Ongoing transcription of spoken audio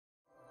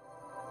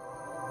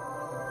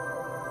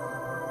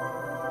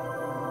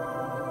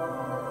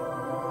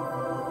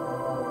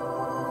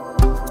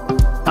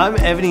I'm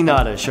Evan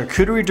Inata,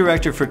 Charcuterie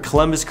Director for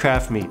Columbus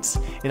Craft Meats,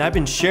 and I've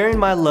been sharing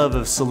my love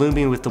of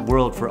salumi with the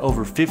world for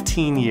over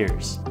 15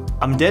 years.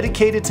 I'm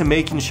dedicated to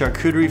making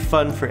charcuterie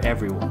fun for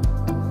everyone.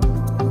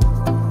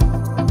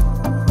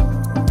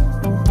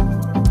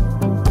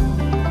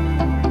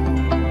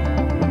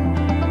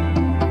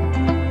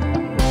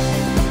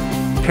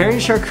 Pairing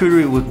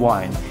charcuterie with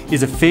wine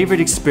is a favorite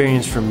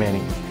experience for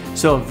many,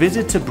 so a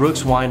visit to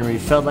Brooks Winery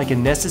felt like a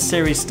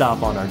necessary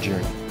stop on our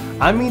journey.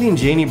 I'm meeting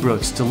Janie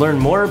Brooks to learn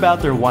more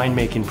about their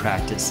winemaking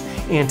practice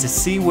and to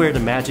see where the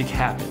magic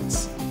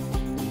happens.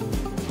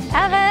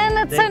 Evan,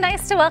 it's so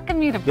nice to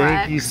welcome you to Brooks.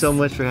 Thank you so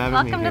much for having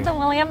me here. Welcome to the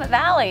Willamette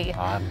Valley.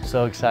 I'm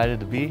so excited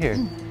to be here.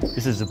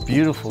 This is a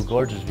beautiful,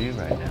 gorgeous view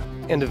right now.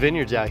 And the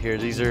vineyards out here,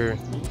 these are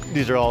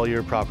all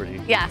your property.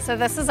 Yeah, so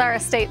this is our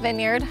estate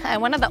vineyard,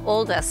 and one of the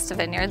oldest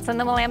vineyards in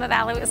the Willamette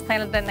Valley. It was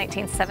planted in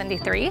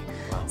 1973.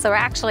 Wow. So we're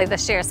actually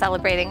this year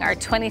celebrating our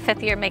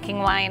 25th year making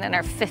wine and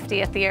our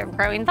 50th year of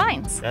growing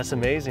vines. That's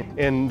amazing.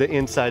 And the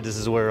inside, this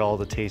is where all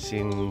the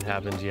tasting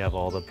happens. You have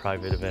all the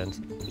private events.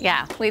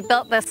 Yeah, we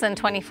built this in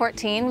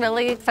 2014,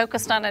 really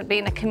focused on it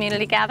being a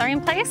community gathering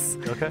place.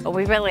 Okay. But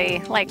we really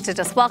like to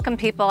just welcome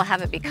people,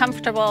 have it be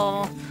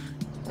comfortable.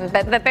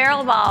 But the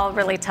barrel wall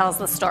really tells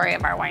the story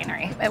of our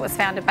winery. It was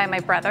founded by my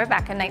brother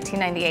back in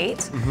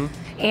 1998,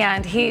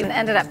 and he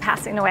ended up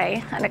passing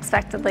away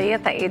unexpectedly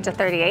at the age of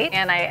 38.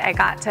 And I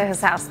got to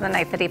his house the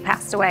night that he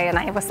passed away, and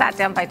I was sat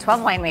down by 12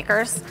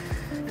 winemakers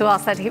who all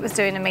said he was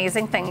doing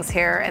amazing things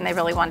here, and they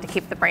really wanted to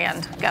keep the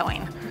brand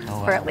going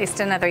for at least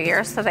another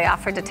year. So they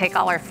offered to take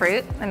all our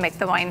fruit and make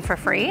the wine for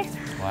free.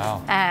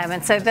 Wow.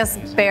 And so this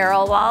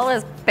barrel wall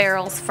is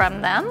barrels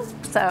from them.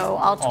 So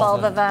all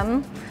 12 of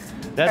them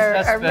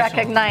are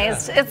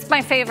recognized. Yeah. It's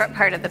my favorite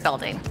part of the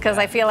building because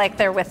I feel like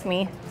they're with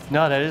me.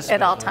 No, that is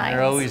at all times.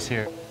 They're always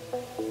here.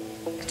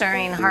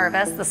 During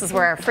harvest, this is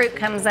where our fruit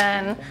comes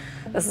in.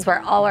 This is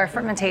where all our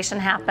fermentation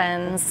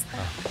happens.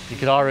 You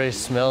can already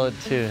smell it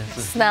too.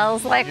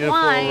 Smells like beautiful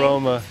wine.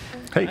 Aroma.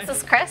 Hey. This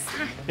is Chris.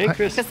 Hey,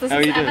 Chris. This How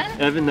are you doing?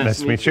 Evan,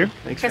 nice to meet you.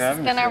 Thanks Chris for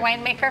having has been us our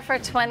winemaker for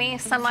 20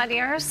 some odd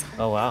years.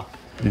 Oh, wow.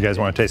 You guys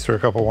want to taste through a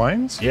couple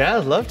wines? Yeah,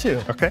 I'd love to.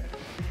 Okay.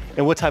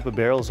 And what type of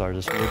barrels are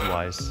this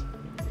wood-wise?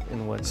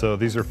 And what? So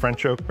these are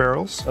French oak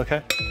barrels.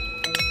 Okay.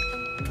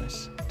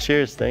 Nice.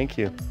 Cheers, thank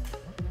you.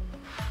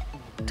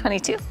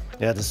 22.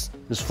 Yeah, this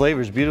flavor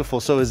is beautiful.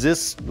 So is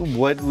this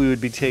what we would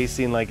be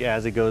tasting like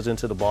as it goes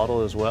into the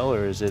bottle as well,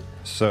 or is it?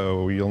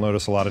 So you'll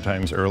notice a lot of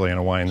times early in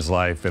a wine's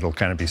life, it'll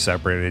kind of be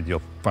separated.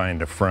 You'll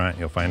find a front,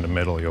 you'll find a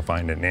middle, you'll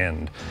find an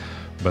end.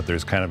 But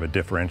there's kind of a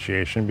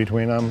differentiation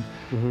between them.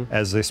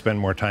 As they spend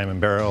more time in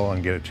barrel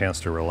and get a chance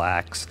to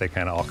relax, they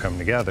kind of all come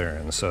together.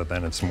 And so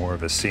then it's more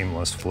of a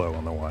seamless flow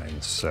on the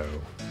wines. So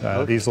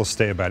these will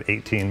stay about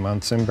 18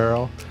 months in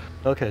barrel.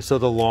 Okay, so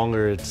the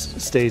longer it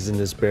stays in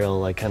this barrel,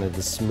 like kind of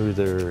the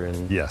smoother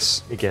and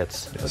yes, it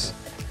gets. Yes.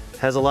 Okay.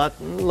 Has a lot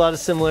of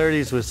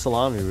similarities with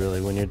salami, really,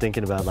 when you're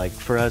thinking about, like,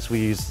 for us, we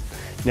use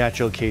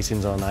natural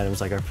casings on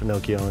items like our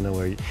Finocchione,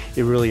 where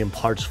it really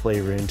imparts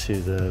flavor into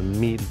the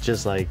meat,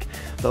 just like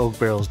the oak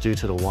barrels do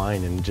to the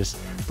wine. And just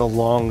the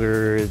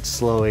longer it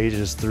slow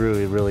ages through,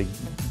 it really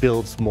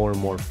builds more and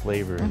more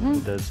flavor.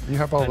 It does. You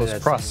have all those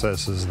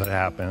processes that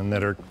happen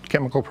that are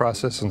chemical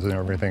processes and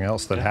everything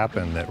else that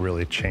happen that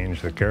really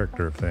change the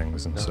character of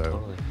things. And so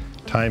totally.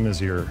 Time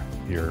is your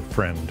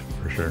friend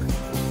for sure.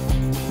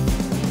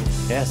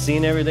 Yeah,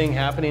 seeing everything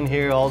happening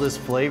here, all this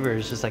flavor,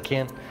 it's just I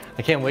can't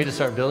wait to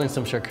start building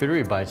some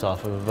charcuterie bites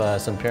off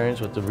of some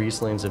pairings with the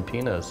Rieslings and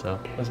Pinots. So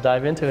let's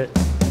dive into it.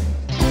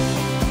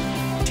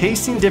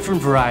 Tasting different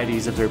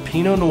varieties of their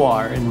Pinot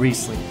Noir and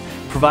Riesling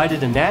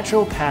provided a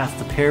natural path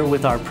to pair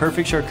with our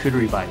perfect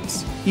charcuterie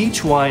bites.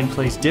 Each wine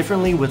plays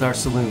differently with our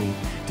salumi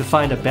to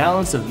find a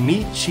balance of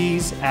meat,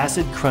 cheese,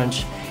 acid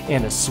crunch,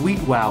 and a sweet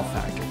wow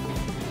factor.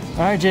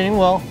 All right, Jenny,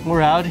 well,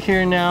 we're out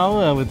here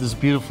now with this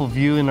beautiful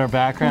view in our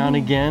background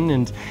again,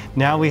 and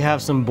now we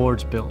have some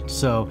boards built.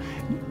 So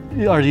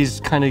are these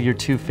kind of your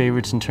two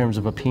favorites in terms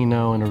of a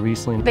Pinot and a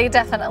Riesling? They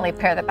definitely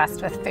pair the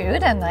best with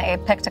food, and I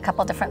picked a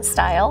couple different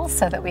styles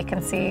so that we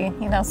can see,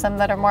 you know, some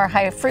that are more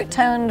high fruit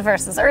toned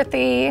versus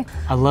earthy.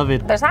 I love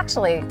it. There's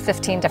actually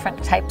 15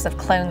 different types of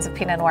clones of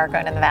Pinot Noir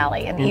grown in the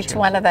valley, and each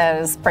one of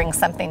those brings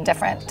something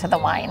different to the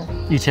wine.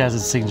 Each has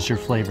its signature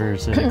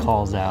flavors that it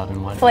calls out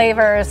and what.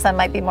 Flavors, some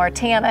might be more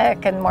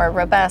tannic and more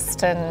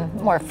robust and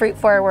more fruit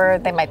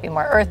forward. They might be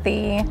more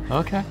earthy.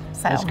 Okay.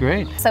 That's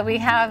great. So we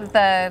have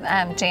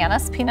the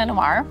Janus Pinot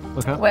Noir,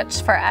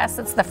 which for us,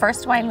 it's the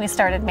first wine we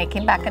started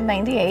making back in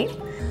 '98.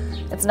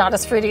 It's not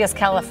as fruity as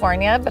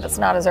California, but it's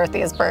not as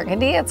earthy as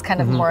Burgundy. It's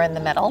kind of more in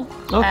the middle.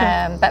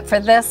 Okay. But for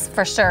this,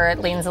 for sure, it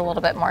leans a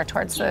little bit more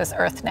towards those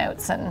earth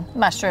notes and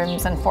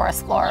mushrooms and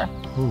forest floor.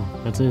 Ooh,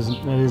 that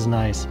is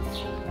nice.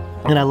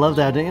 And I love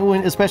that,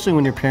 especially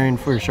when you're pairing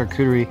for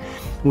charcuterie,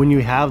 when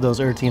you have those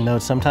earthy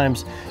notes,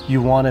 sometimes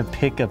you want to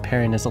pick a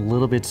pairing that's a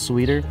little bit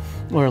sweeter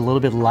or a little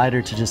bit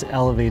lighter to just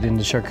elevate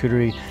into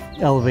charcuterie,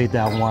 elevate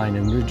that wine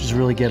and just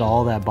really get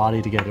all that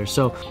body together.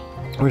 So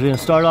we're going to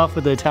start off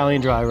with the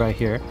Italian dry right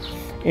here.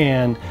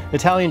 And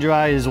Italian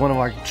Dry is one of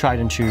our tried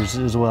and trues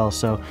as well.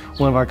 So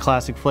one of our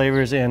classic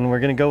flavors, and we're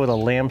gonna go with a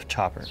lamb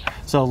chopper.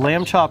 So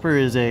lamb chopper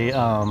is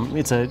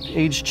it's a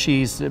aged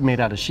cheese made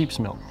out of sheep's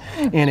milk,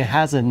 and it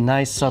has a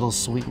nice subtle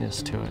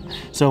sweetness to it.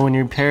 So when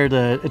you pair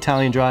the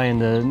Italian Dry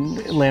and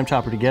the lamb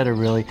chopper together,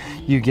 really,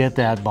 you get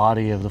that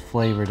body of the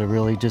flavor that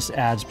really just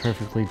adds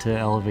perfectly to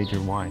elevate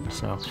your wine.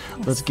 So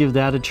let's give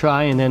that a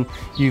try, and then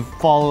you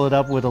follow it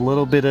up with a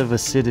little bit of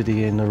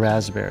acidity in the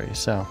raspberry.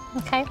 So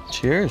okay.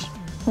 Cheers.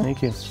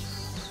 Thank you.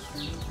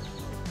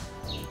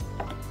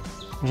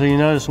 So you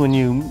notice when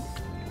you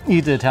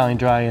eat the Italian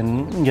Dry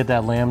and get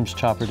that lamb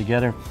chopper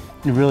together,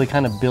 you really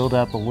kind of build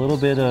up a little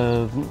bit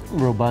of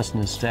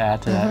robustness to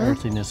add to that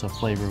earthiness of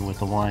flavor with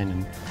the wine.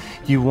 And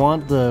you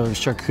want the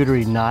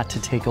charcuterie not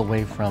to take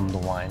away from the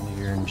wine that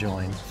you're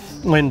enjoying,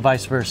 and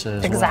vice versa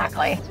as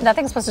exactly. well.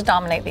 Nothing's supposed to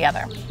dominate the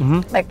other.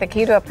 Like the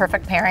key to a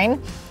perfect pairing.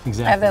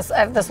 Exactly. I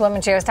have this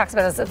woman, she always talks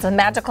about it's a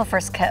magical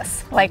first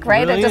kiss. Like,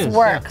 right? It really It just is,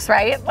 works, yeah.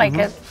 right?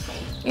 Like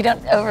you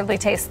don't overly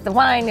taste the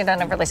wine, you don't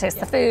overly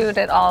taste the food,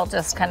 it all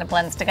just kind of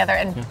blends together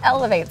and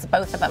elevates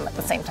both of them at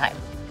the same time.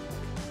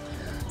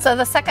 So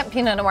the second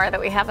Pinot Noir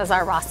that we have is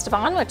our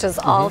Rostavon, which is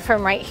all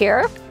from right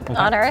here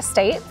on our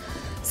estate.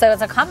 So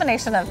it's a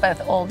combination of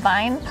both old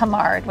vine,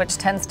 Pommard, which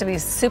tends to be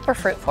super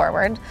fruit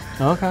forward.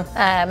 Okay.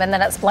 And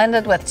then it's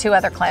blended with 2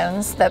 other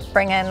clones that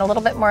bring in a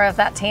little bit more of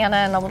that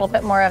tannin, a little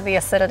bit more of the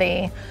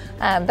acidity.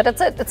 But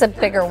it's a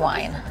bigger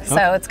wine.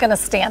 So it's going to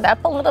stand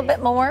up a little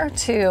bit more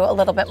to a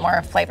little bit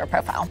more flavor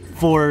profile.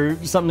 For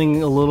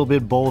something a little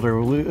bit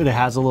bolder, that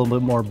has a little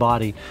bit more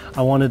body,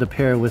 I wanted to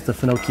pair it with the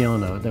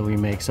Finocchione that we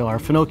make. So our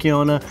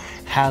Finocchione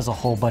has a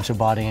whole bunch of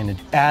body in it.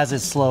 As it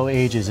slow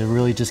ages, it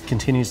really just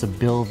continues to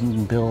build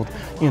and build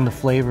in the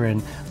flavor,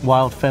 and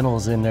wild fennel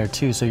is in there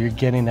too. So you're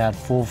getting that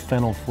full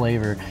fennel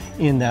flavor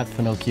in that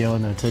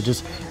Finocchione to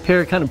just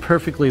pair it kind of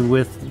perfectly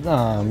with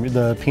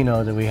the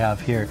Pinot that we have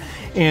here.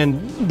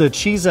 And the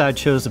cheese that I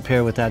chose to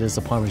pair with that is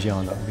the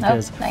Parmigiano,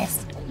 because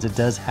nice. It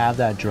does have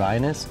that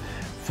dryness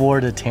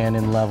for the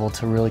tannin level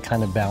to really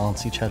kind of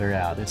balance each other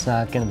out. It's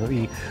not going to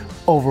be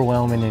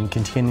overwhelming and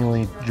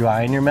continually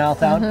drying your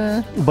mouth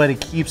out, but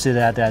it keeps it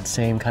at that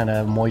same kind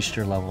of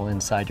moisture level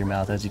inside your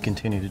mouth as you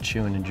continue to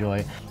chew and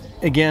enjoy.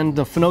 Again,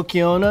 the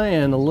Finocchione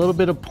and a little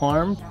bit of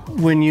Parm.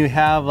 When you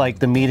have like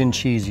the meat and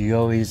cheese, you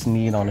always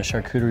need on a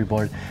charcuterie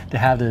board to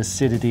have the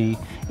acidity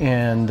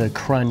and the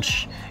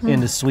crunch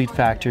and the sweet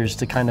factors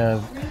to kind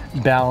of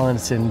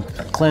balance and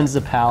cleanse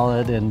the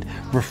palate and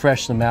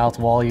refresh the mouth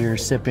while you're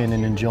sipping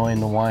and enjoying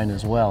the wine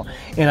as well.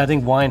 And I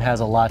think wine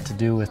has a lot to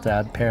do with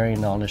that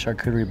pairing on a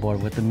charcuterie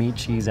board with the meat,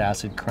 cheese,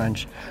 acid,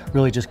 crunch,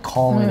 really just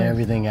calling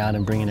everything out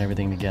and bringing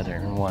everything together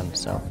in one.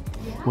 So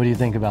what do you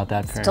think about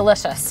that pairing? It's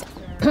delicious.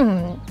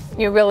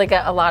 You really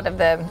get a lot of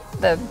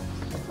the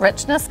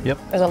richness. Yep.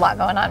 There's a lot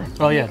going on.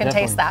 Oh yeah, you can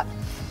taste that.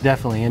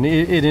 Definitely, and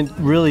it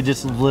really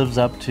just lives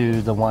up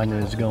to the wine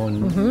that is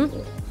going.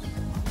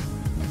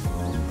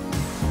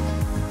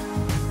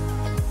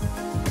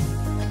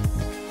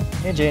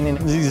 Hey Jane,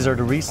 these are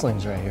the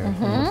Rieslings right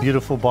here.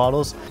 Beautiful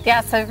bottles. Yeah,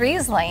 so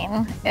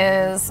Riesling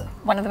is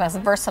one of the most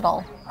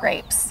versatile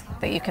grapes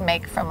that you can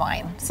make from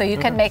wine. So you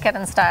can make it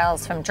in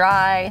styles from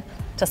dry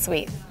to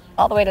sweet,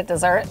 all the way to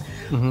dessert.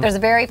 There's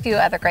very few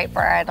other grape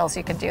varietals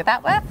you can do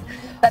that with,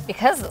 but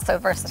because it's so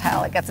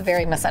versatile, it gets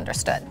very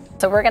misunderstood.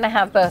 So we're gonna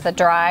have both a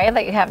dry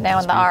that you have now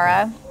in the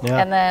Ara,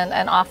 and then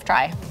an off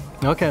dry.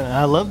 Okay,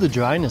 I love the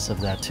dryness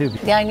of that too.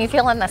 Yeah, and you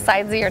feel on the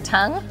sides of your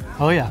tongue,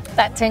 Oh yeah.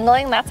 that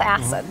tingling, that's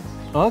acid.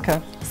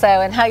 Okay. So,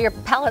 and how your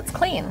palate's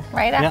clean,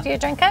 right, after you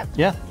drink it?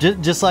 Yeah,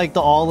 just like the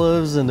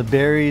olives and the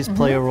berries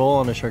play a role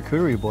on a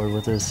charcuterie board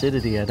with the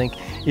acidity, I think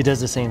it does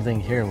the same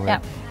thing here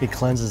where it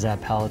cleanses that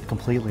palate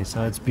completely,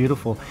 so it's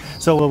beautiful.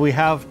 So what we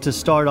have to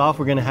start off,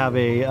 we're gonna have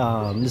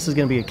a, this is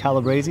gonna be a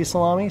Calabrese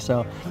salami,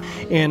 so,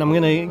 and I'm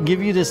gonna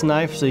give you this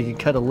knife so you can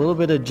cut a little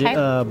bit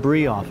of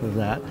brie off of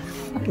that.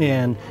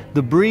 And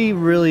the brie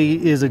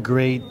really is a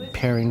great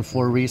pairing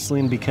for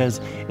Riesling because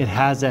it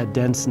has that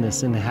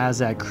denseness and it has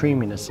that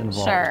creaminess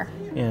involved. Sure.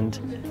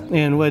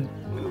 And what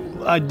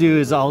I do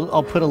is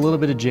I'll put a little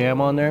bit of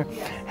jam on there.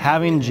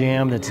 Having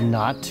jam that's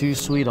not too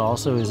sweet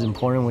also is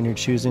important when you're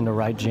choosing the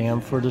right jam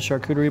for the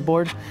charcuterie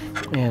board.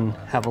 And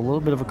have a little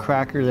bit of a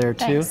cracker there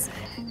too. Nice.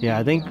 Yeah,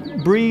 I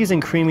think bries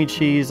and creamy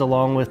cheese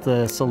along with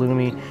the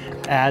salumi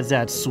adds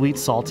that sweet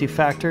salty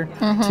factor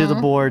to the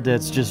board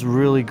that's just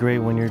really great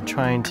when you're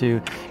trying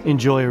to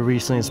enjoy a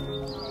Riesling.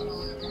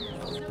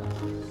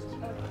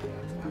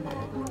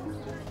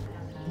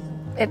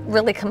 It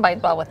really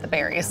combined well with the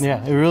berries.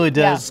 Yeah, it really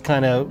does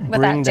kind of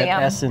bring that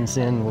jam. essence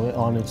in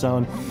on its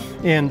own.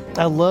 And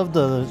I love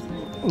the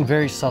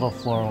very subtle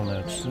floral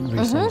notes that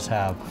Rieslings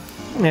have.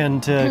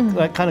 And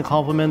to kind of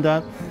complement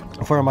that,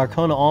 for a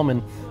Marcona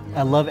almond,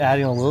 I love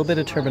adding a little bit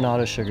of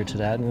turbinado sugar to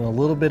that and a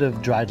little bit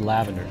of dried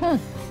lavender.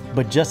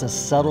 But just a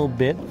subtle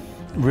bit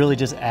really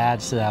just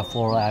adds to that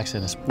floral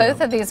accent.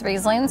 Both of these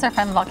Rieslings are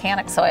from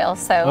volcanic soil,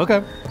 so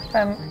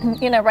from,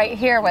 right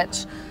here,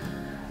 which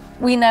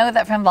We know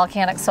that from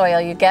volcanic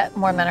soil you get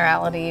more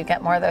minerality, you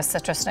get more of those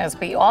citrus notes,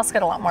 but you also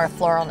get a lot more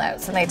floral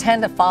notes, and they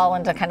tend to fall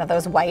into kind of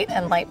those white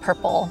and light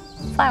purple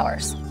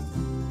flowers.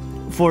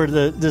 For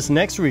this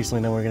next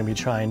Riesling that we're going to be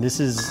trying, this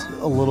is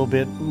a little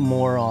bit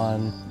more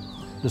on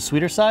the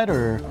sweeter side,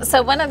 or?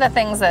 So one of the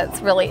things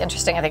that's really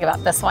interesting, I think,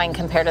 about this wine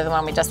compared to the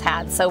one we just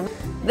had, so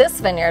this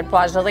vineyard,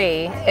 Bois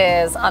Joli,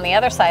 is on the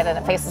other side and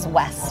it faces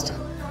west.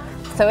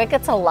 So it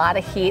gets a lot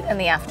of heat in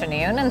the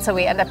afternoon, and so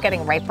we end up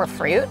getting riper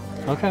fruit.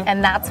 Okay.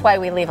 And that's why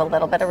we leave a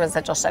little bit of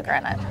residual sugar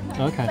in it.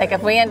 Okay. Like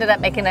if we ended up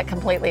making it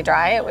completely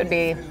dry, it would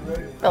be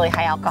really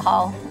high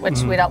alcohol,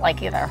 which we don't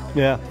like either.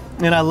 Yeah,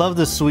 and I love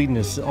the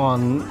sweetness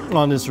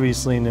on this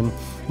Riesling, and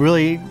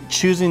really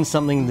choosing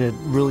something that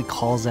really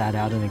calls that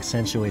out and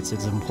accentuates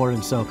its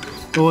importance. So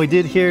what we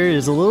did here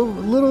is a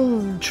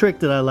little trick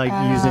that I like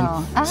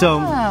using. So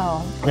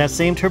that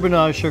same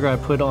turbinado sugar I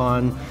put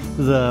on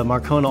the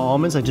Marcona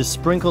almonds, I just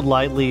sprinkled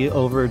lightly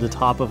over the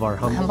top of our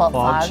Humboldt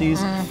fog cheese.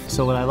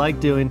 So what I like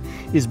doing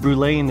is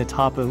bruleeing the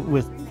top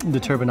with the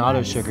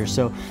turbinado sugar.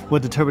 So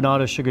what the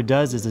turbinado sugar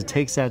does is it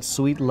takes that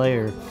sweet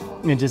layer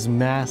and just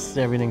masks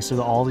everything, so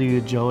that all you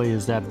enjoy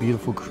is that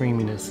beautiful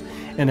creaminess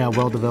and that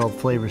well-developed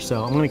flavor.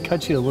 So I'm going to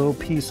cut you a little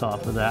piece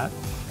off of that.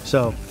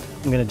 So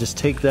I'm going to just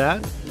take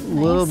that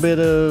little bit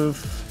of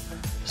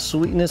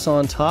sweetness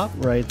on top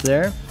right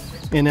there.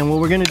 And then what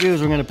we're going to do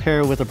is we're going to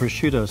pair it with a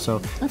prosciutto. So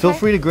feel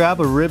free to grab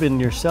a ribbon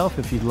yourself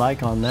if you'd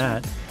like on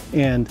that.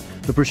 And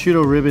the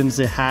prosciutto ribbons,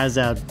 it has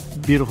that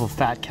beautiful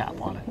fat cap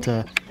on it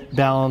to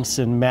balance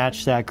and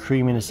match that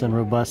creaminess and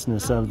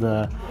robustness of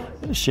the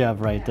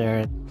Chev right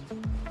there.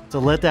 So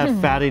let that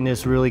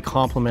fattiness really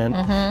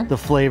complement the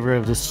flavor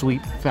of the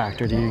sweet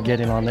factor that you're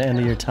getting on the end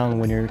of your tongue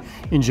when you're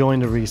enjoying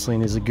the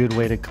Riesling. Is a good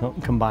way to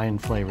combine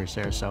flavors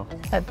there. So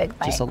a big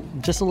bite.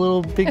 Just a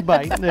little big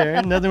bite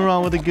there. Nothing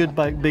wrong with a good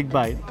bite, big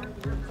bite.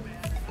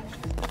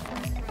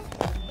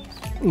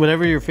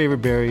 Whatever your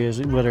favorite berry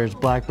is, whether it's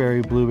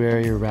blackberry,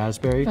 blueberry, or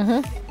raspberry,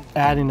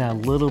 adding that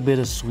little bit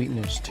of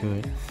sweetness to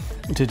it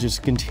to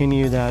just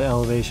continue that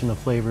elevation of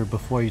flavor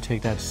before you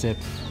take that sip,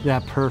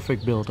 that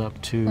perfect build up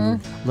to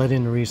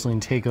letting the Riesling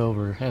take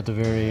over at the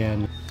very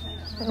end.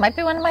 It might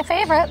be one of my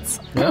favorites.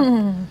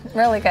 Yeah.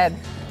 Really good.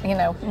 You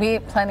know, we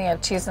eat plenty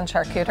of cheese and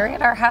charcuterie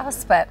at our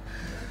house, but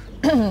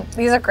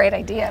these are great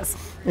ideas.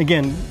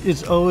 Again,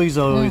 it's always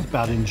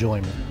about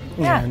enjoyment.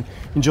 Yeah. And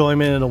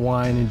enjoyment of the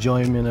wine,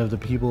 enjoyment of the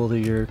people that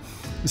you're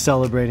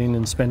celebrating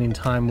and spending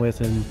time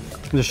with, and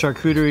the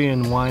charcuterie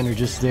and wine are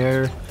just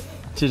there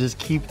to just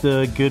keep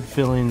the good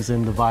feelings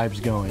and the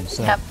vibes going.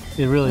 So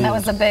it really that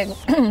was a big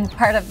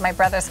part of my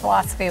brother's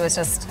philosophy, was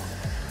just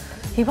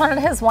he wanted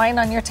his wine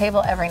on your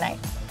table every night.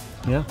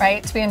 Yeah.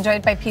 Right? To be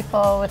enjoyed by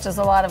people, which is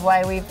a lot of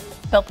why we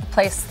built the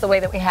place the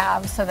way that we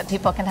have, so that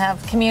people can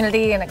have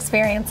community and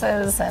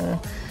experiences and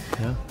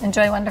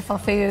enjoy wonderful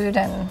food,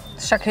 and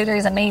charcuterie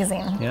is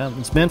amazing. Yeah,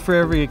 it's meant for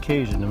every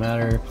occasion, no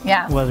matter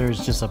whether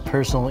it's just a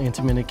personal,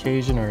 intimate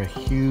occasion or a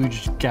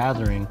huge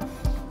gathering.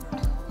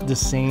 The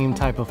same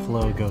type of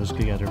flow goes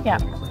together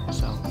perfectly.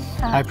 So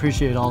I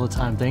appreciate it all the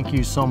time. Thank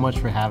you so much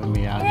for having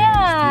me out here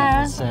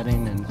in this beautiful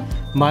setting,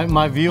 and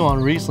my view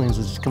on Rieslings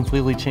has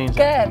completely changed.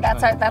 Good,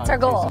 that's our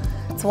goal.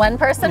 It's one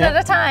person at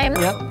a time.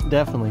 Yep,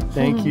 definitely.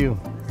 Thank you.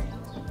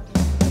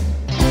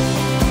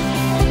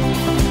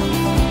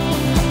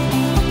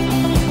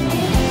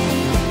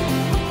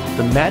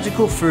 The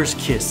magical first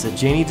kiss that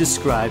Janie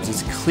describes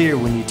is clear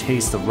when you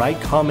taste the right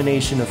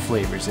combination of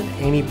flavors in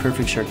any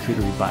perfect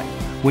charcuterie bite.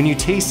 When you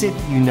taste it,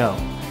 you know,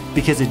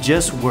 because it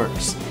just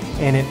works,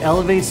 and it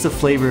elevates the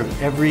flavor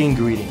of every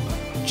ingredient.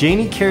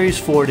 Janie carries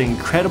forward an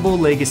incredible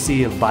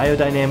legacy of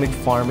biodynamic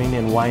farming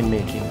and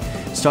winemaking,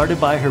 started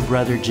by her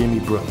brother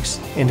Jimmy Brooks,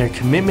 and their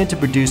commitment to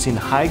producing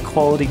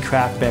high-quality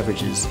craft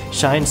beverages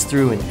shines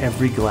through in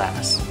every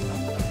glass.